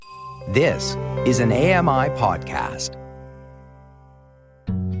This is an AMI podcast.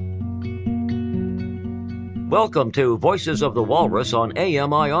 Welcome to Voices of the Walrus on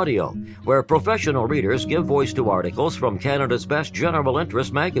AMI Audio, where professional readers give voice to articles from Canada's best general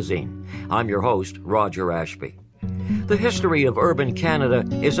interest magazine. I'm your host, Roger Ashby. The history of urban Canada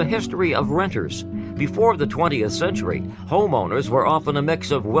is a history of renters. Before the 20th century, homeowners were often a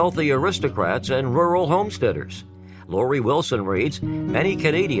mix of wealthy aristocrats and rural homesteaders. Lori Wilson reads, "Many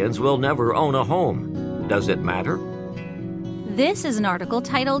Canadians will never own a home. Does it matter?" This is an article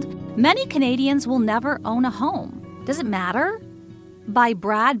titled, "Many Canadians Will Never Own a Home. Does it matter?" by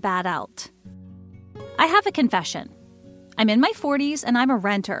Brad Badalt. I have a confession. I'm in my 40s and I'm a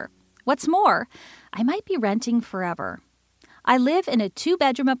renter. What's more, I might be renting forever. I live in a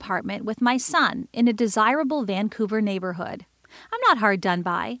 2-bedroom apartment with my son in a desirable Vancouver neighborhood. I'm not hard done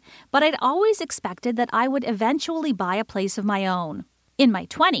by, but I'd always expected that I would eventually buy a place of my own. In my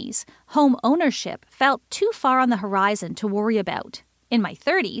 20s, home ownership felt too far on the horizon to worry about. In my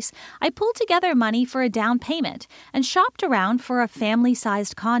 30s, I pulled together money for a down payment and shopped around for a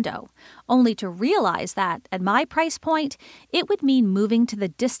family-sized condo, only to realize that, at my price point, it would mean moving to the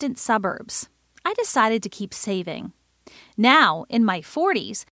distant suburbs. I decided to keep saving. Now, in my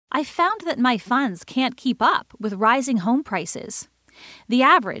 40s, I found that my funds can't keep up with rising home prices. The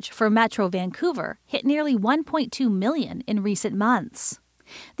average for Metro Vancouver hit nearly $1.2 million in recent months.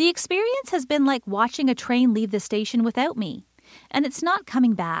 The experience has been like watching a train leave the station without me, and it's not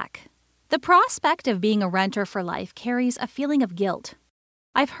coming back. The prospect of being a renter for life carries a feeling of guilt.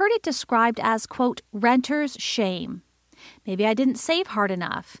 I've heard it described as, quote, renter's shame. Maybe I didn't save hard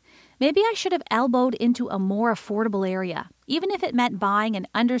enough. Maybe I should have elbowed into a more affordable area, even if it meant buying an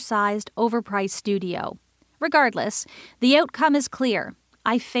undersized, overpriced studio. Regardless, the outcome is clear.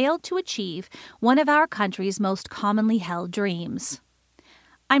 I failed to achieve one of our country's most commonly held dreams.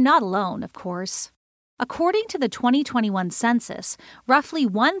 I'm not alone, of course. According to the 2021 census, roughly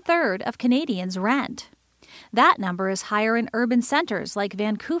 1/3 of Canadians rent. That number is higher in urban centres like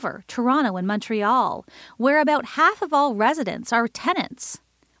Vancouver, Toronto, and Montreal, where about half of all residents are tenants.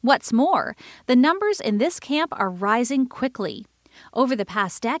 What's more, the numbers in this camp are rising quickly. Over the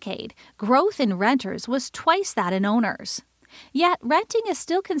past decade, growth in renters was twice that in owners. Yet renting is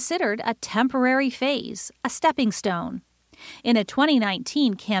still considered a temporary phase, a stepping stone. In a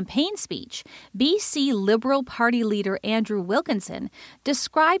 2019 campaign speech, BC Liberal Party leader Andrew Wilkinson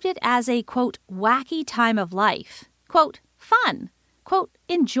described it as a, quote, wacky time of life, quote, fun, quote,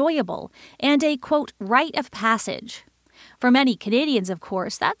 enjoyable, and a, quote, rite of passage. For many Canadians, of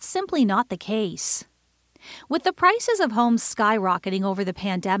course, that's simply not the case. With the prices of homes skyrocketing over the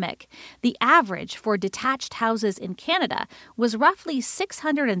pandemic, the average for detached houses in Canada was roughly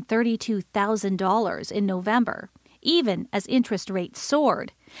 $632,000 in November. Even as interest rates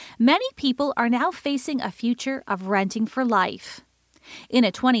soared, many people are now facing a future of renting for life. In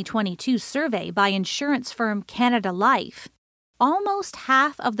a 2022 survey by insurance firm Canada Life, almost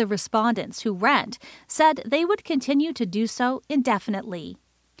half of the respondents who rent said they would continue to do so indefinitely.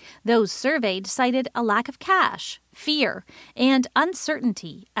 Those surveyed cited a lack of cash, fear, and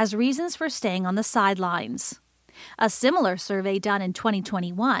uncertainty as reasons for staying on the sidelines. A similar survey done in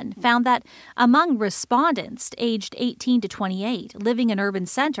 2021 found that among respondents aged 18 to 28 living in urban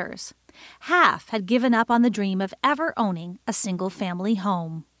centers, half had given up on the dream of ever owning a single-family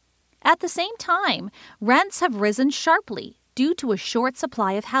home. At the same time, rents have risen sharply due to a short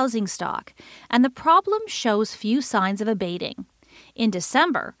supply of housing stock, and the problem shows few signs of abating. In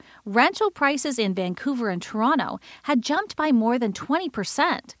December, rental prices in Vancouver and Toronto had jumped by more than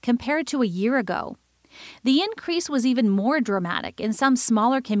 20% compared to a year ago. The increase was even more dramatic in some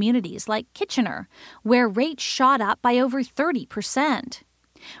smaller communities like Kitchener, where rates shot up by over 30%.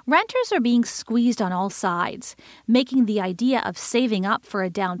 Renters are being squeezed on all sides, making the idea of saving up for a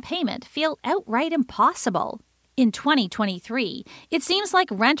down payment feel outright impossible. In 2023, it seems like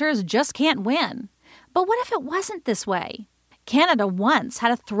renters just can't win. But what if it wasn't this way? Canada once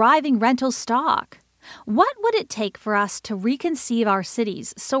had a thriving rental stock. What would it take for us to reconceive our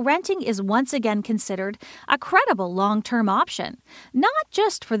cities so renting is once again considered a credible long-term option, not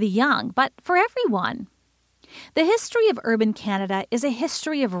just for the young, but for everyone? The history of urban Canada is a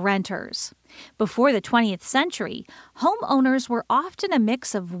history of renters. Before the 20th century, homeowners were often a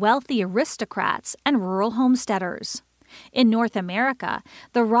mix of wealthy aristocrats and rural homesteaders. In North America,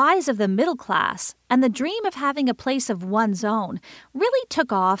 the rise of the middle class and the dream of having a place of one's own really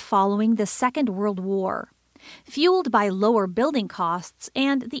took off following the Second World War. Fueled by lower building costs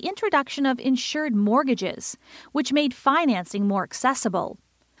and the introduction of insured mortgages, which made financing more accessible.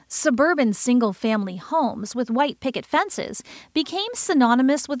 Suburban single-family homes with white picket fences became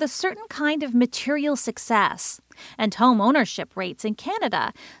synonymous with a certain kind of material success, and home ownership rates in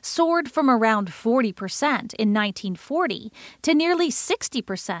Canada soared from around 40% in 1940 to nearly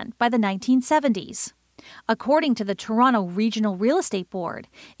 60% by the 1970s. According to the Toronto Regional Real Estate Board,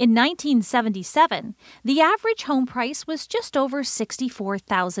 in 1977, the average home price was just over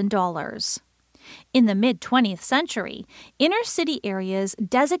 $64,000. In the mid-20th century, inner-city areas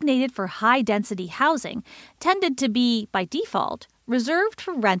designated for high-density housing tended to be, by default, reserved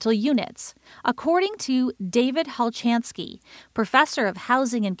for rental units, according to David Halchansky, professor of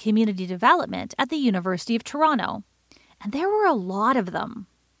housing and community development at the University of Toronto. And there were a lot of them.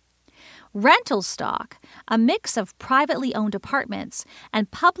 Rental stock, a mix of privately owned apartments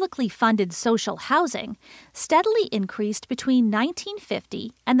and publicly funded social housing, steadily increased between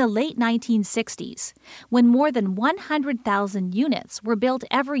 1950 and the late 1960s, when more than 100,000 units were built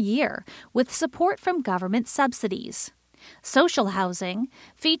every year with support from government subsidies. Social housing,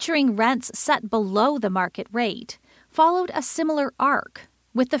 featuring rents set below the market rate, followed a similar arc,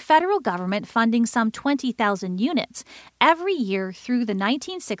 with the federal government funding some 20,000 units every year through the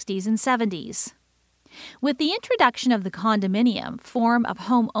 1960s and 70s. With the introduction of the condominium form of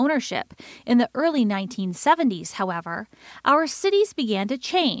home ownership in the early 1970s, however, our cities began to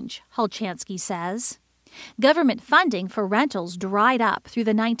change, Halchansky says. Government funding for rentals dried up through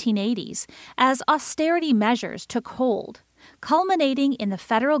the 1980s as austerity measures took hold, culminating in the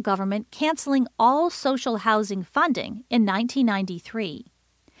federal government canceling all social housing funding in 1993.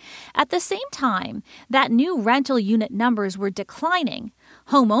 At the same time that new rental unit numbers were declining,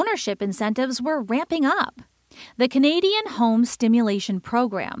 home ownership incentives were ramping up. The Canadian Home Stimulation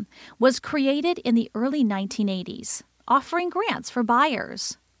Program was created in the early 1980s, offering grants for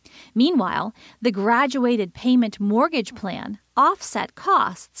buyers. Meanwhile, the graduated payment mortgage plan offset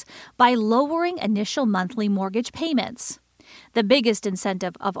costs by lowering initial monthly mortgage payments. The biggest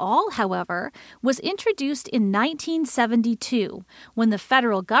incentive of all, however, was introduced in 1972 when the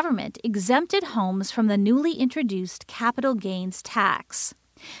federal government exempted homes from the newly introduced capital gains tax.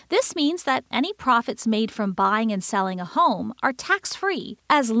 This means that any profits made from buying and selling a home are tax-free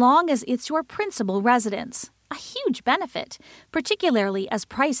as long as it's your principal residence. A huge benefit, particularly as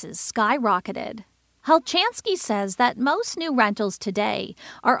prices skyrocketed. Halchansky says that most new rentals today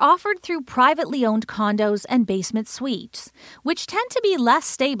are offered through privately owned condos and basement suites, which tend to be less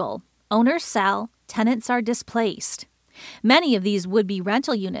stable. Owners sell, tenants are displaced. Many of these would-be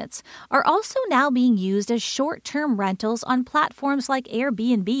rental units are also now being used as short-term rentals on platforms like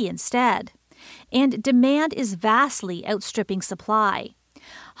Airbnb instead. And demand is vastly outstripping supply.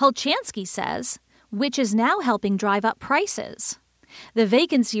 Halchansky says, which is now helping drive up prices. The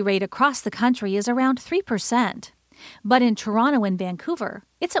vacancy rate across the country is around 3%, but in Toronto and Vancouver,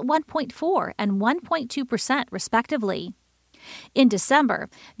 it's at 1.4% and 1.2% respectively. In December,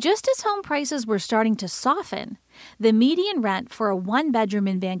 just as home prices were starting to soften, the median rent for a one-bedroom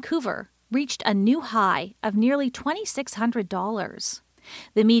in Vancouver reached a new high of nearly $2,600.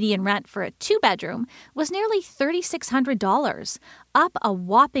 The median rent for a two-bedroom was nearly $3,600, up a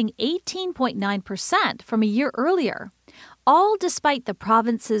whopping 18.9% from a year earlier, all despite the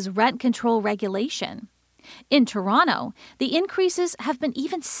province's rent control regulation. In Toronto, the increases have been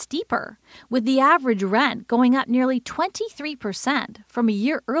even steeper, with the average rent going up nearly 23% from a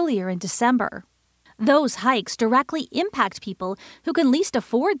year earlier in December. Those hikes directly impact people who can least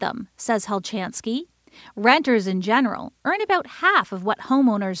afford them, says Halchansky. Renters in general earn about half of what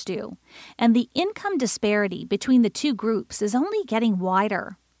homeowners do, and the income disparity between the two groups is only getting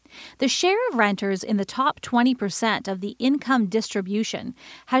wider. The share of renters in the top 20% of the income distribution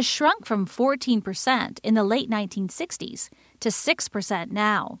has shrunk from 14% in the late 1960s to 6%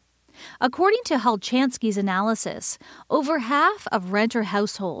 now. According to Halchansky's analysis, over half of renter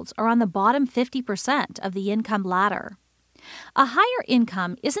households are on the bottom 50% of the income ladder. A higher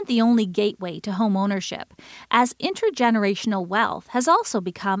income isn't the only gateway to home ownership, as intergenerational wealth has also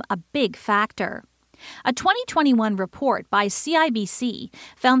become a big factor. A 2021 report by CIBC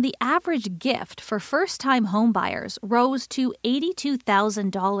found the average gift for first-time homebuyers rose to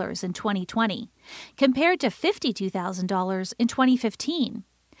 $82,000 in 2020, compared to $52,000 in 2015.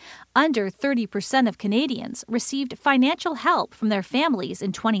 Under 30% of Canadians received financial help from their families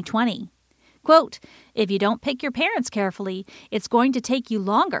in 2020. Quote, "If you don't pick your parents carefully, it's going to take you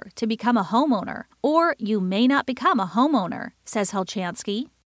longer to become a homeowner, or you may not become a homeowner," says Halchansky.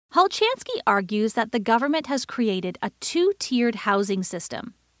 Halchansky argues that the government has created a two-tiered housing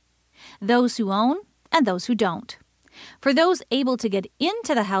system: those who own and those who don't. For those able to get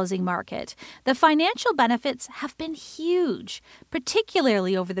into the housing market, the financial benefits have been huge,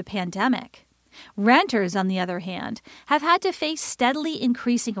 particularly over the pandemic. Renters, on the other hand, have had to face steadily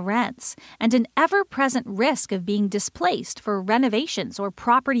increasing rents and an ever-present risk of being displaced for renovations or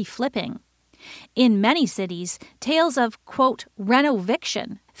property flipping. In many cities, tales of, quote,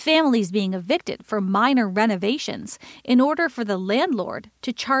 renoviction, families being evicted for minor renovations in order for the landlord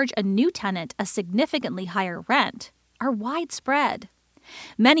to charge a new tenant a significantly higher rent, are widespread.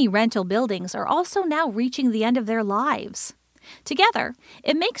 Many rental buildings are also now reaching the end of their lives. Together,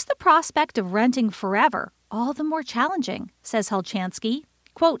 it makes the prospect of renting forever all the more challenging, says Helchansky.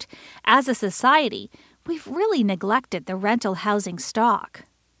 Quote, as a society, we've really neglected the rental housing stock.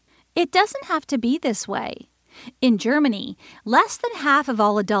 It doesn't have to be this way. In Germany, less than half of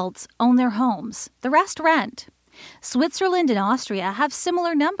all adults own their homes. The rest rent. Switzerland and Austria have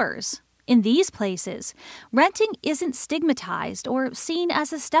similar numbers. In these places, renting isn't stigmatized or seen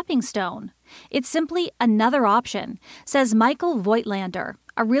as a stepping stone. It's simply another option, says Michael Voigtlander,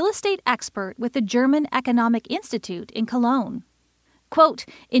 a real estate expert with the German Economic Institute in Cologne. Quote,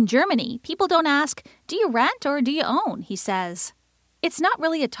 in Germany, people don't ask, do you rent or do you own, he says. It's not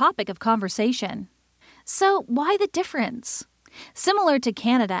really a topic of conversation. So why the difference? Similar to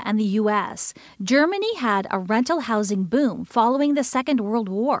Canada and the U.S., Germany had a rental housing boom following the Second World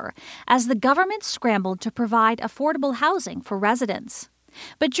War as the government scrambled to provide affordable housing for residents.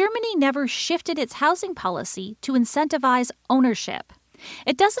 But Germany never shifted its housing policy to incentivize ownership.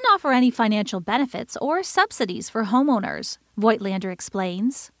 It doesn't offer any financial benefits or subsidies for homeowners, Voigtlander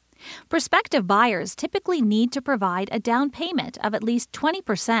explains. Prospective buyers typically need to provide a down payment of at least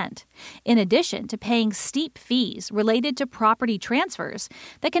 20%, in addition to paying steep fees related to property transfers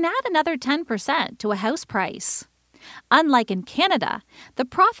that can add another 10% to a house price. Unlike in Canada, the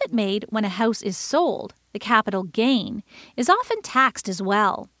profit made when a house is sold, the capital gain, is often taxed as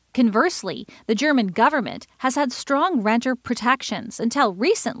well. Conversely, the German government has had strong renter protections until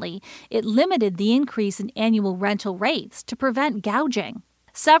recently it limited the increase in annual rental rates to prevent gouging.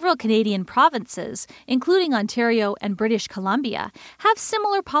 Several Canadian provinces, including Ontario and British Columbia, have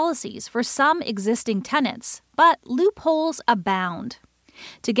similar policies for some existing tenants, but loopholes abound.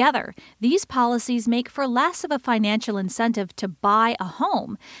 Together, these policies make for less of a financial incentive to buy a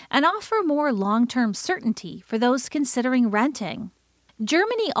home and offer more long-term certainty for those considering renting.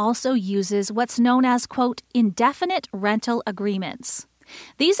 Germany also uses what's known as, quote, indefinite rental agreements.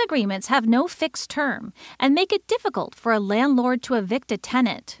 These agreements have no fixed term and make it difficult for a landlord to evict a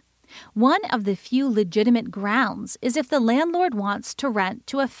tenant. One of the few legitimate grounds is if the landlord wants to rent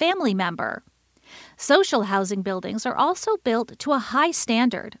to a family member. Social housing buildings are also built to a high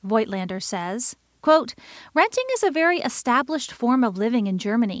standard, Voigtlander says. Quote, renting is a very established form of living in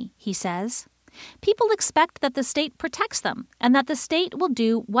Germany, he says. People expect that the state protects them and that the state will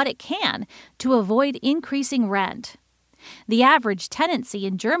do what it can to avoid increasing rent. The average tenancy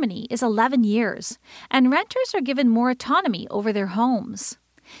in Germany is 11 years, and renters are given more autonomy over their homes.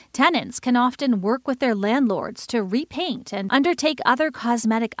 Tenants can often work with their landlords to repaint and undertake other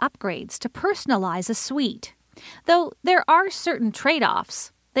cosmetic upgrades to personalize a suite. Though there are certain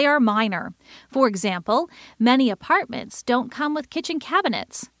trade-offs. They are minor. For example, many apartments don't come with kitchen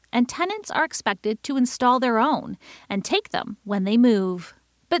cabinets, and tenants are expected to install their own and take them when they move.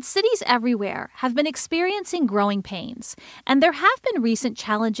 But cities everywhere have been experiencing growing pains, and there have been recent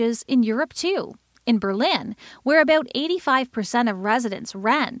challenges in Europe too. In Berlin, where about 85% of residents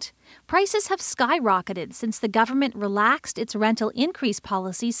rent, prices have skyrocketed since the government relaxed its rental increase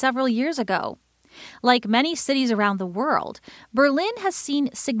policy several years ago. Like many cities around the world, Berlin has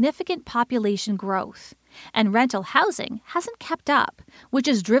seen significant population growth, and rental housing hasn't kept up, which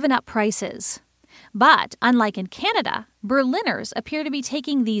has driven up prices. But, unlike in Canada, Berliners appear to be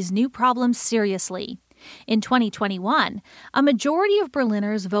taking these new problems seriously. In 2021, a majority of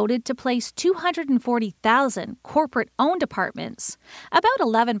Berliners voted to place 240,000 corporate-owned apartments, about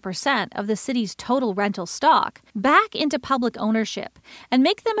 11% of the city's total rental stock, back into public ownership and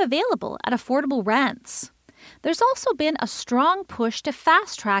make them available at affordable rents. There's also been a strong push to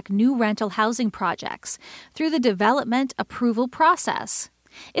fast-track new rental housing projects through the development approval process.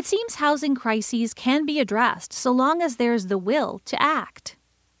 It seems housing crises can be addressed so long as there's the will to act.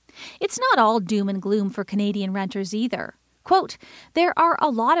 It's not all doom and gloom for Canadian renters either. Quote, there are a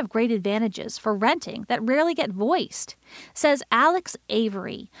lot of great advantages for renting that rarely get voiced, says Alex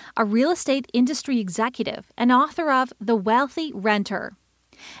Avery, a real estate industry executive and author of The Wealthy Renter.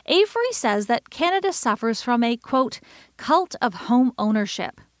 Avery says that Canada suffers from a, quote, cult of home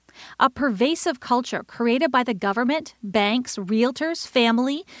ownership. a pervasive culture created by the government, banks, realtors,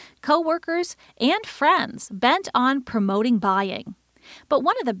 family, co-workers, and friends bent on promoting buying. But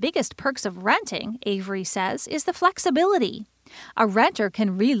one of the biggest perks of renting, Avery says, is the flexibility. A renter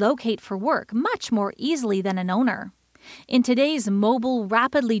can relocate for work much more easily than an owner. In today's mobile,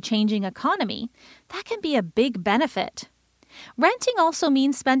 rapidly changing economy, that can be a big benefit. Renting also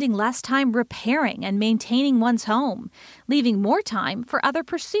means spending less time repairing and maintaining one's home, leaving more time for other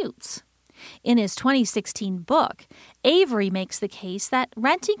pursuits. In his 2016 book, Avery makes the case that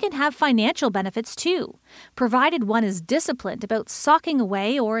renting can have financial benefits too, provided one is disciplined about socking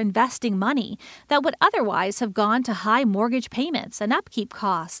away or investing money that would otherwise have gone to high mortgage payments and upkeep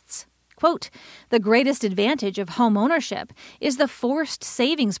costs. Quote, "The greatest advantage of home ownership is the forced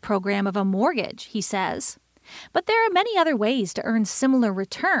savings program of a mortgage," he says. But there are many other ways to earn similar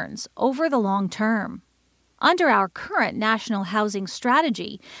returns over the long term. Under our current national housing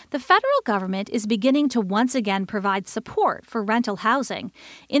strategy, the federal government is beginning to once again provide support for rental housing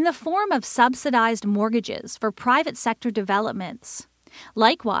in the form of subsidized mortgages for private sector developments.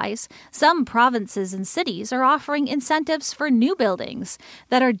 Likewise, some provinces and cities are offering incentives for new buildings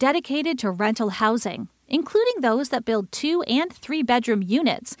that are dedicated to rental housing, including those that build 2- and 3-bedroom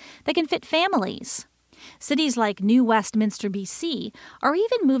units that can fit families. Cities like New Westminster, BC, are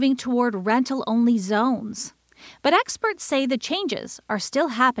even moving toward rental-only zones. But experts say the changes are still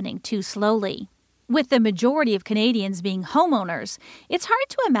happening too slowly. With the majority of Canadians being homeowners, it's hard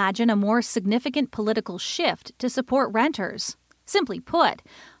to imagine a more significant political shift to support renters. Simply put,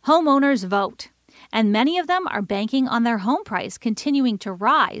 homeowners vote, and many of them are banking on their home price continuing to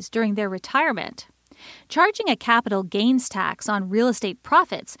rise during their retirement. Charging a capital gains tax on real estate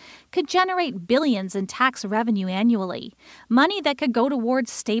profits could generate billions in tax revenue annually, money that could go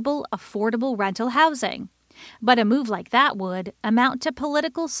towards stable, affordable rental housing. But a move like that would amount to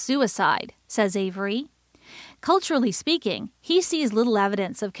political suicide, says Avery. Culturally speaking, he sees little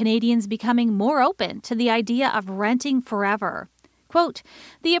evidence of Canadians becoming more open to the idea of renting forever. Quote,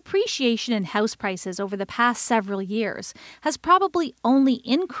 "The appreciation in house prices over the past several years has probably only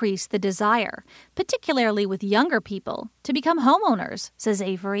increased the desire, particularly with younger people, to become homeowners," says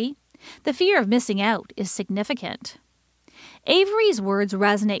Avery. "The fear of missing out is significant." Avery's words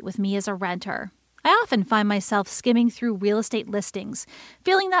resonate with me as a renter. I often find myself skimming through real estate listings,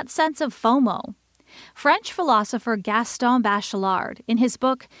 feeling that sense of FOMO. French philosopher Gaston Bachelard, in his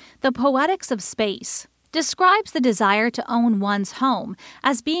book The Poetics of Space, describes the desire to own one's home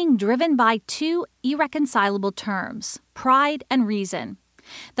as being driven by two irreconcilable terms, pride and reason.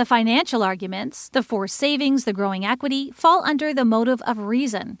 The financial arguments, the forced savings, the growing equity, fall under the motive of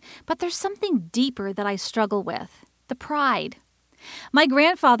reason, but there's something deeper that I struggle with, the pride. My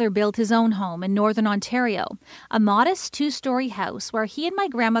grandfather built his own home in Northern Ontario, a modest 2-story house where he and my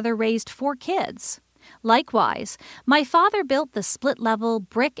grandmother raised 4 kids. Likewise, my father built the split-level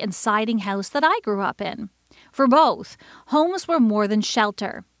brick and siding house that I grew up in. For both, homes were more than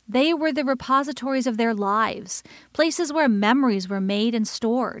shelter. They were the repositories of their lives, places where memories were made and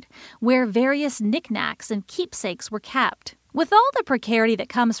stored, where various knickknacks and keepsakes were kept. With all the precarity that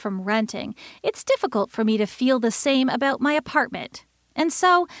comes from renting, it's difficult for me to feel the same about my apartment. And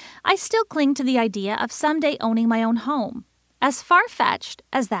so, I still cling to the idea of someday owning my own home, as far-fetched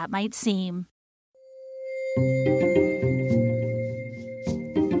as that might seem.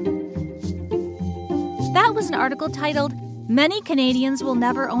 That was an article titled, "Many Canadians Will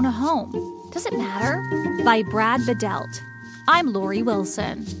Never Own a Home. Does It Matter?" by Brad Bedelt. I'm Lori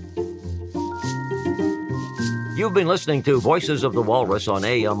Wilson. You've been listening to Voices of the Walrus on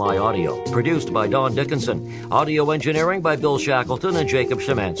AMI Audio, produced by Don Dickinson, audio engineering by Bill Shackleton and Jacob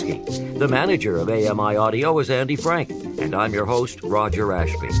Szymanski. The manager of AMI Audio is Andy Frank, and I'm your host, Roger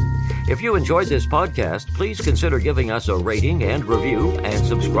Ashby. If you enjoyed this podcast, please consider giving us a rating and review, and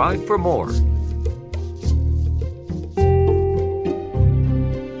subscribe for more.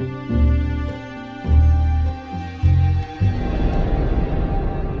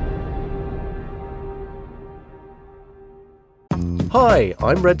 Hi,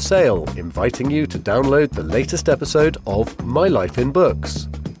 I'm Red Sail, inviting you to download the latest episode of My Life in Books,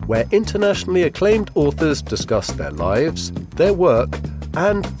 where internationally acclaimed authors discuss their lives, their work,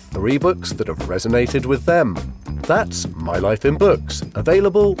 and 3 books that have resonated with them. That's My Life in Books,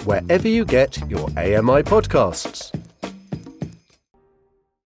 available wherever you get your AMI podcasts.